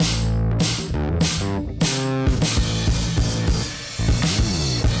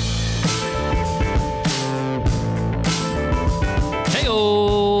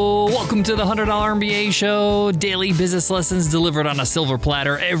to the $100 MBA Show, daily business lessons delivered on a silver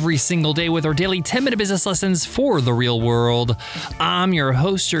platter every single day with our daily 10-minute business lessons for the real world. I'm your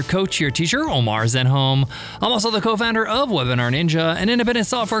host, your coach, your teacher, Omar Zenhom. I'm also the co-founder of Webinar Ninja, an independent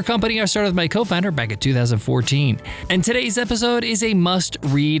software company I started with my co-founder back in 2014. And today's episode is a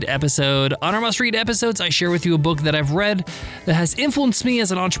must-read episode. On our must-read episodes, I share with you a book that I've read that has influenced me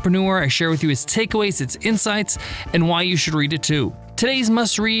as an entrepreneur. I share with you its takeaways, its insights, and why you should read it too. Today's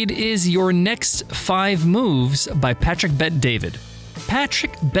must-read is Your Next 5 Moves by Patrick Bet-David.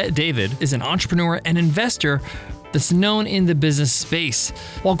 Patrick Bet-David is an entrepreneur and investor that's known in the business space.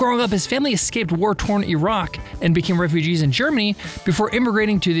 While growing up, his family escaped war-torn Iraq and became refugees in Germany before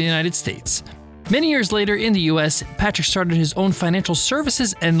immigrating to the United States. Many years later in the US, Patrick started his own financial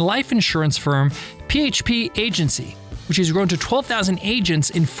services and life insurance firm, PHP Agency, which has grown to 12,000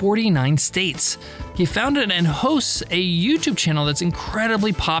 agents in 49 states. He founded and hosts a YouTube channel that's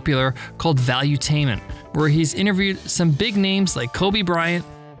incredibly popular called Valuetainment, where he's interviewed some big names like Kobe Bryant,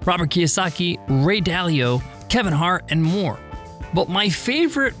 Robert Kiyosaki, Ray Dalio, Kevin Hart, and more. But my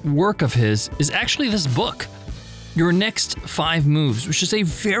favorite work of his is actually this book, Your Next 5 Moves, which is a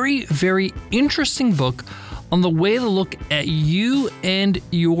very, very interesting book on the way to look at you and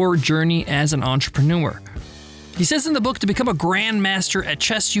your journey as an entrepreneur. He says in the book, to become a grandmaster at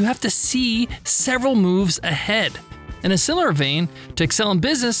chess, you have to see several moves ahead. In a similar vein, to excel in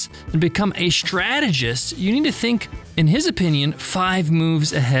business and become a strategist, you need to think, in his opinion, 5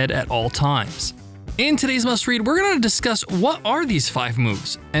 moves ahead at all times. In today's must-read, we're going to discuss what are these 5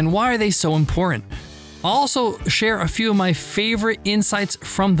 moves and why are they so important. I'll also share a few of my favorite insights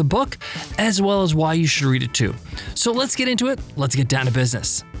from the book, as well as why you should read it too. So let's get into it. Let's get down to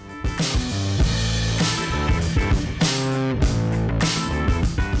business.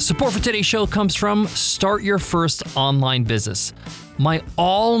 Support for today's show comes from Start Your First Online Business, my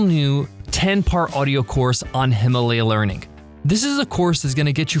all-new 10-part audio course on Himalaya Learning. This is a course that's going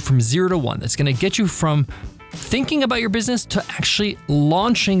to get you from 0 to 1. That's going to get you from thinking about your business to actually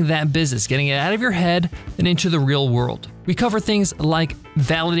launching that business, getting it out of your head and into the real world. We cover things like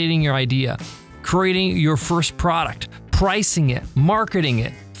validating your idea, creating your first product, pricing it, marketing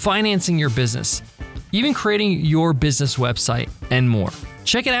it, financing your business, even creating your business website, and more.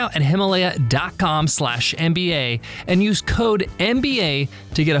 Check it out at Himalaya.com/MBA and use code MBA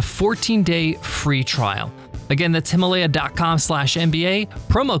to get a 14-day free trial. Again, that's Himalaya.com/MBA,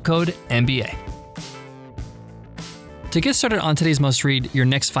 promo code MBA. To get started on today's must-read, Your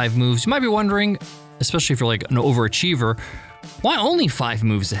Next 5 Moves, you might be wondering, especially if you're like an overachiever, why only 5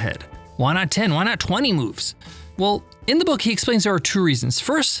 moves ahead? Why not 10? Why not 20 moves? Well, in the book, he explains there are 2 reasons.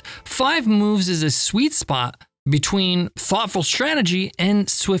 First, 5 moves is a sweet spot between thoughtful strategy and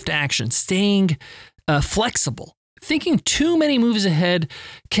swift action, staying flexible. Thinking too many moves ahead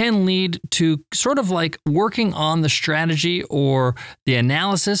can lead to sort of like working on the strategy or the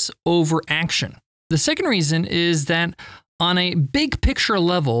analysis over action. The second reason is that on a big picture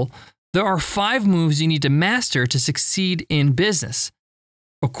level, there are 5 moves you need to master to succeed in business,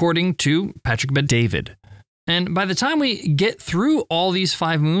 according to Patrick Bet-David. And by the time we get through all these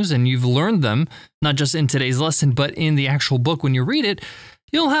 5 moves and you've learned them, not just in today's lesson, but in the actual book when you read it,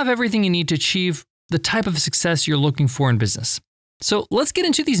 you'll have everything you need to achieve the type of success you're looking for in business. So let's get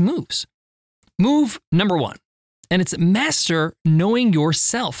into these moves. Move number 1, and it's master knowing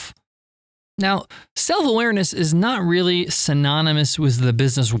yourself. Now, self-awareness is not really synonymous with the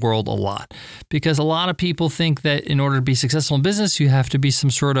business world a lot, because a lot of people think that in order to be successful in business, you have to be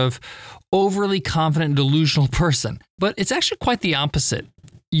some sort of overly confident, delusional person. But it's actually quite the opposite.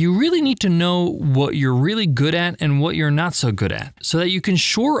 You really need to know what you're really good at and what you're not so good at, so that you can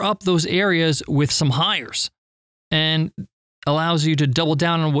shore up those areas with some hires, and allows you to double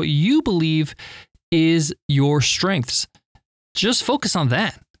down on what you believe is your strengths. Just focus on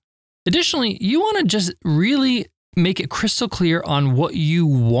that. Additionally, you want to just really make it crystal clear on what you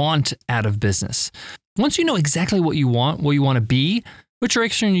want out of business. Once you know exactly what you want to be, which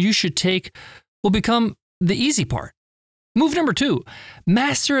direction you should take will become the easy part. Move number 2,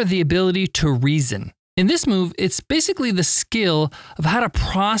 master the ability to reason. In this move, it's basically the skill of how to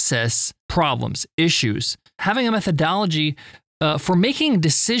process problems, issues. Having a methodology for making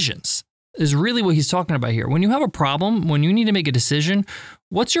decisions is really what he's talking about here. When you have a problem, when you need to make a decision,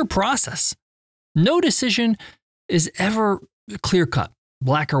 what's your process? No decision is ever clear-cut,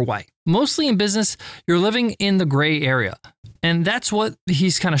 black or white. Mostly in business, you're living in the gray area. And that's what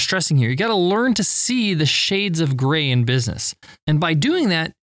he's kind of stressing here. You got to learn to see the shades of gray in business. And by doing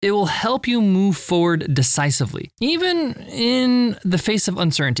that, it will help you move forward decisively, even in the face of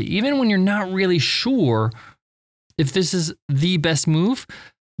uncertainty, even when you're not really sure if this is the best move.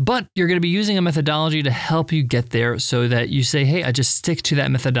 but you're going to be using a methodology to help you get there so that you say, hey, I just stick to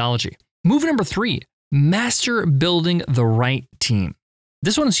that methodology. Move number 3, master building the right team.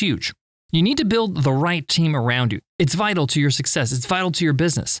 This one is huge. You need to build the right team around you. It's vital to your success. It's vital to your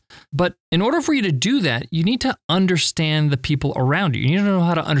business. But in order for you to do that, you need to understand the people around you. You need to know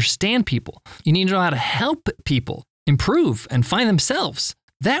how to understand people. You need to know how to help people improve and find themselves.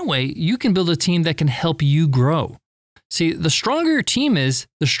 That way, you can build a team that can help you grow. See, the stronger your team is,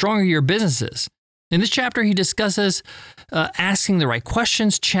 the stronger your business is. In this chapter, he discusses asking the right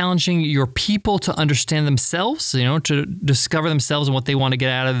questions, challenging your people to understand themselves, to discover themselves and what they want to get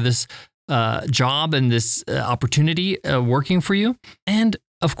out of this job and this opportunity working for you. And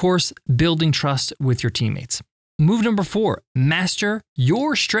of course, building trust with your teammates. Move number 4, master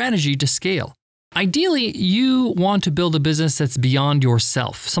your strategy to scale. Ideally, you want to build a business that's beyond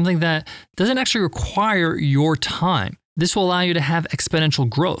yourself, something that doesn't actually require your time. This will allow you to have exponential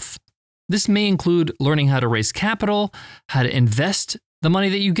growth. This may include learning how to raise capital, how to invest the money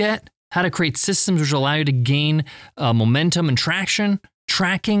that you get, how to create systems which allow you to gain momentum and traction,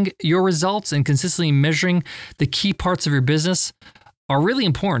 tracking your results and consistently measuring the key parts of your business are really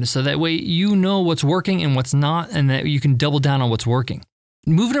important. So that way you know what's working and what's not, and that you can double down on what's working.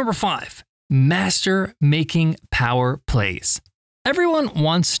 Move number 5, master making power plays. Everyone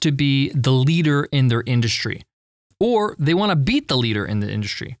wants to be the leader in their industry, or they want to beat the leader in the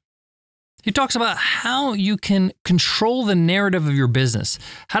industry. He talks about how you can control the narrative of your business,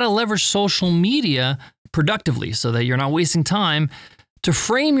 how to leverage social media productively so that you're not wasting time, to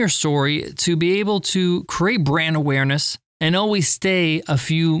frame your story, to be able to create brand awareness and always stay a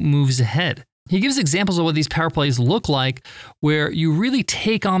few moves ahead. He gives examples of what these power plays look like, where you really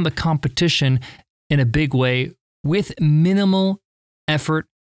take on the competition in a big way with minimal effort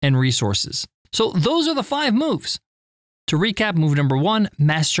and resources. So those are the 5 moves. To recap, move number 1,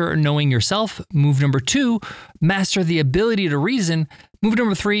 master knowing yourself. Move number 2, master the ability to reason. Move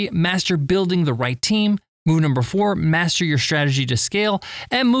number 3, master building the right team. Move number 4, master your strategy to scale.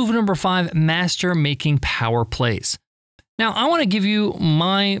 And move number 5, master making power plays. Now, I want to give you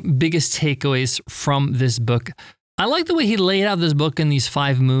my biggest takeaways from this book. I like the way he laid out this book in these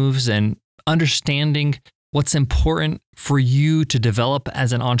 5 moves and understanding what's important for you to develop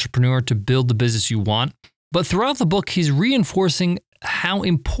as an entrepreneur to build the business you want. But throughout the book, he's reinforcing how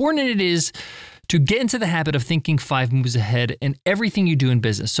important it is to get into the habit of thinking 5 moves ahead in everything you do in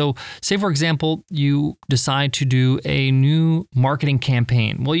business. So say, for example, you decide to do a new marketing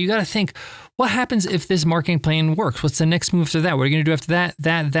campaign. Well, you got to think, what happens if this marketing plan works? What's the next move after that? What are you going to do after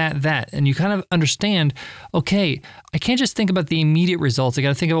that? And you kind of understand, okay, I can't just think about the immediate results. I got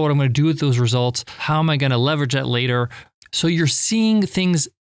to think about what I'm going to do with those results. How am I going to leverage that later? So you're seeing things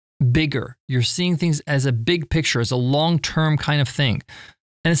bigger. You're seeing things as a big picture, as a long-term kind of thing.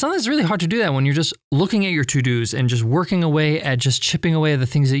 And it's sometimes really hard to do that when you're just looking at your to-dos and just working away at just chipping away at the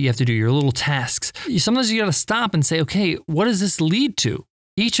things that you have to do, your little tasks. Sometimes you got to stop and say, okay, what does this lead to?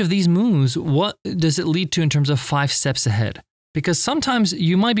 Each of these moves, what does it lead to in terms of 5 steps ahead? Because sometimes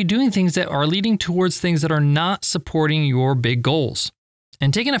you might be doing things that are leading towards things that are not supporting your big goals.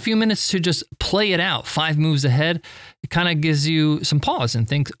 And taking a few minutes to just play it out 5 moves ahead, it kind of gives you some pause and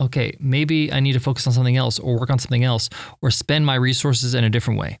think, okay, maybe I need to focus on something else or work on something else or spend my resources in a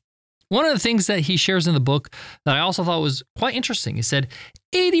different way. One of the things that he shares in the book that I also thought was quite interesting, he said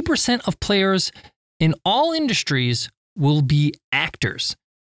 80% of players in all industries will be actors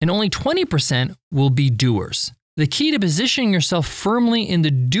and only 20% will be doers. The key to positioning yourself firmly in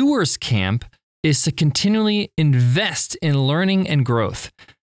the doers camp is to continually invest in learning and growth.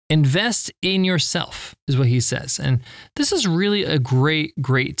 Invest in yourself is what he says. And this is really a great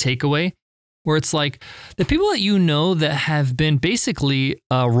takeaway, where it's like the people that you know that have been basically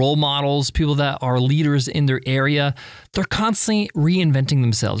role models, people that are leaders in their area, they're constantly reinventing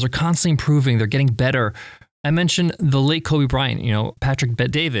themselves. They're constantly improving. They're getting better. I mentioned the late Kobe Bryant, Patrick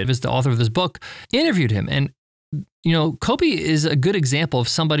Bet-David is the author of this book, interviewed him. And Kobe is a good example of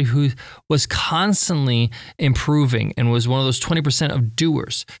somebody who was constantly improving and was one of those 20% of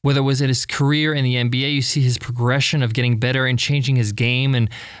doers. Whether it was in his career in the NBA, you see his progression of getting better and changing his game and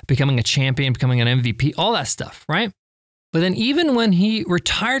becoming a champion, becoming an MVP, all that stuff, right? But then even when he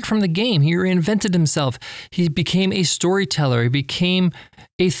retired from the game, he reinvented himself. He became a storyteller. He became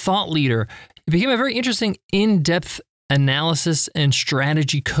a thought leader. He became a very interesting, in-depth analysis and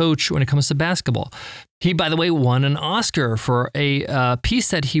strategy coach when it comes to basketball. He, by the way, won an Oscar for a piece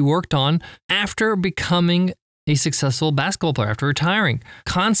that he worked on after becoming a successful basketball player, after retiring,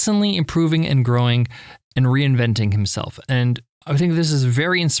 constantly improving and growing and reinventing himself. And I think this is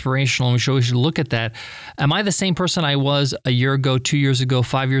very inspirational, and we should look at that. Am I the same person I was a year ago, 2 years ago,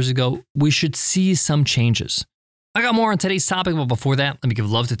 5 years ago? We should see some changes. I got more on today's topic, but before that, let me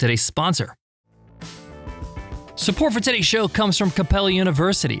give love to today's sponsor. Support for today's show comes from Capella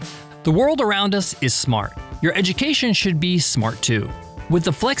University. The world around us is smart. Your education should be smart too. With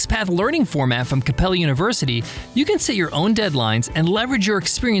the FlexPath learning format from Capella University, you can set your own deadlines and leverage your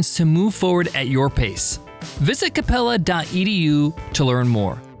experience to move forward at your pace. Visit capella.edu to learn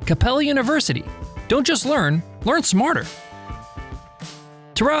more. Capella University. Don't just learn smarter.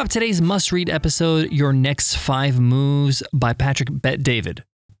 To wrap up today's must-read episode, Your Next 5 Moves by Patrick Bet-David.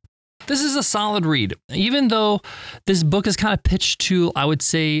 This is a solid read. Even though this book is kind of pitched to, I would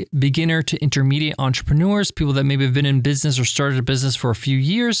say, beginner to intermediate entrepreneurs, people that maybe have been in business or started a business for a few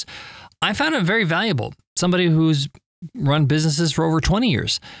years, I found it very valuable. Somebody who's run businesses for over 20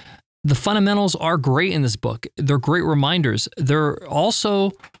 years. The fundamentals are great in this book. They're great reminders. There are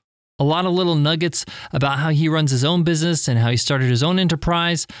also a lot of little nuggets about how he runs his own business and how he started his own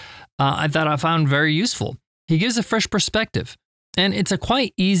enterprise. I found very useful. He gives a fresh perspective. And it's a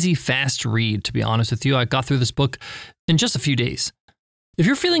quite easy, fast read, to be honest with you. I got through this book in just a few days. If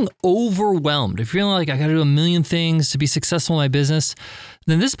you're feeling overwhelmed, if you're feeling like I got to do a million things to be successful in my business,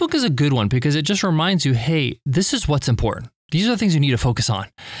 then this book is a good one because it just reminds you, hey, this is what's important. These are the things you need to focus on.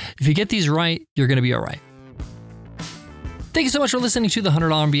 If you get these right, you're going to be all right. Thank you so much for listening to the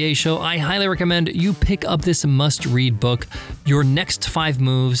 $100 MBA Show. I highly recommend you pick up this must-read book, Your Next 5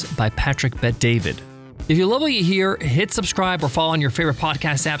 Moves by Patrick Bet-David. If you love what you hear, hit subscribe or follow on your favorite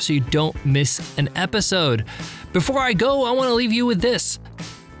podcast app so you don't miss an episode. Before I go, I want to leave you with this.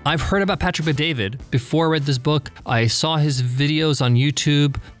 I've heard about Patrick Bet-David before I read this book. I saw his videos on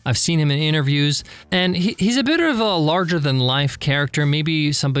YouTube. I've seen him in interviews. And he's a bit of a larger-than-life character.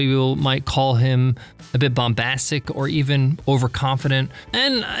 Maybe some people might call him a bit bombastic or even overconfident.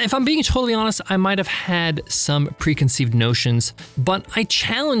 And if I'm being totally honest, I might have had some preconceived notions. But I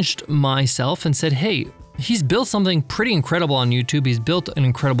challenged myself and said, hey, he's built something pretty incredible on YouTube. He's built an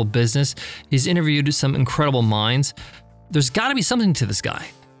incredible business. He's interviewed some incredible minds. There's got to be something to this guy.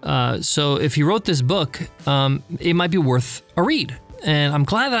 So if he wrote this book, it might be worth a read. And I'm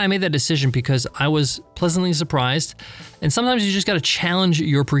glad that I made that decision because I was pleasantly surprised. And sometimes you just got to challenge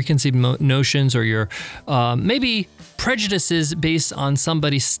your preconceived notions or your maybe prejudices based on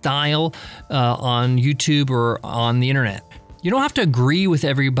somebody's style on YouTube or on the internet. You don't have to agree with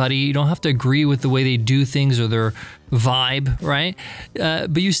everybody. You don't have to agree with the way they do things or their vibe, right?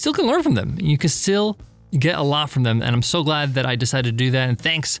 But you still can learn from them. You can still get a lot from them. And I'm so glad that I decided to do that. And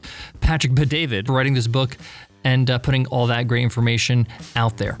thanks, Patrick Bet-David, for writing this book and putting all that great information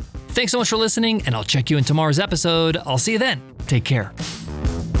out there. Thanks so much for listening, and I'll check you in tomorrow's episode. I'll see you then. Take care.